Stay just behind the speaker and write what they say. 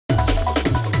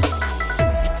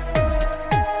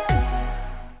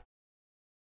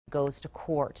goes to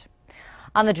court.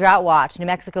 On the drought watch, New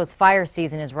Mexico's fire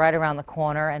season is right around the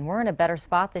corner, and we're in a better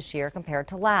spot this year compared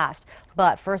to last.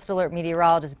 But First Alert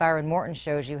meteorologist Byron Morton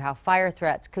shows you how fire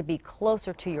threats could be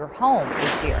closer to your home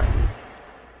this year.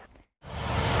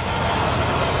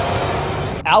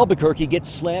 Albuquerque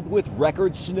gets slammed with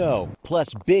record snow, plus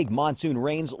big monsoon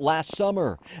rains last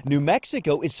summer. New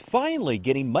Mexico is finally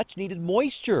getting much-needed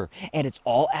moisture, and it's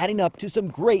all adding up to some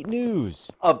great news.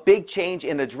 A big change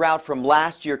in the drought from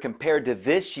last year compared to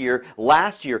this year.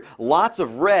 Last year, lots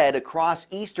of red across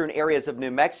eastern areas of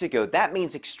New Mexico. That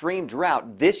means extreme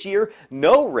drought. This year,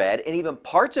 no red, and even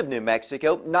parts of New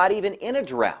Mexico not even in a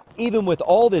drought. Even with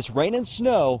all this rain and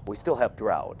snow, We still have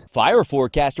drought. fire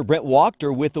forecaster Brent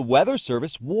Wachter with the Weather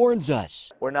Service warns us.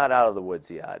 We're not out of the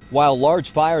woods yet. While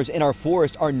large fires in our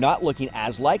forest are not looking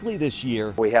as likely this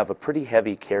year, We have a pretty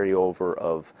heavy carryover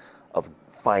of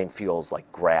fine fuels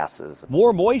like grasses.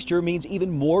 more moisture means even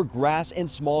more grass and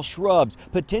small shrubs,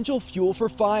 potential fuel for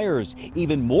fires.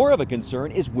 Even more of a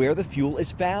concern is where the fuel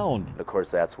is found. Of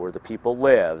course, that's where the people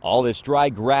live. All this dry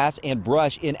grass and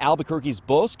brush in Albuquerque's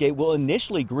Bosque will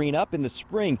initially green up in the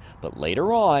spring, but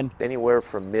later on, Anywhere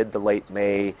from mid to late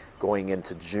May going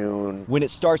into June, when it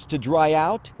starts to dry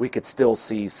out, we could still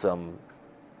see some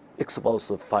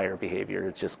explosive fire behavior.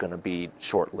 It's just going to be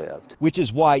short-lived. which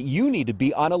is why you need to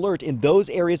be on alert in those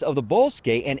areas of the Bosque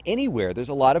and anywhere there's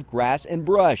a lot of grass and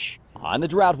brush. On the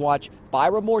Drought Watch,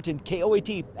 Byron Morton,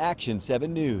 KOAT Action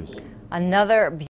 7 News. Another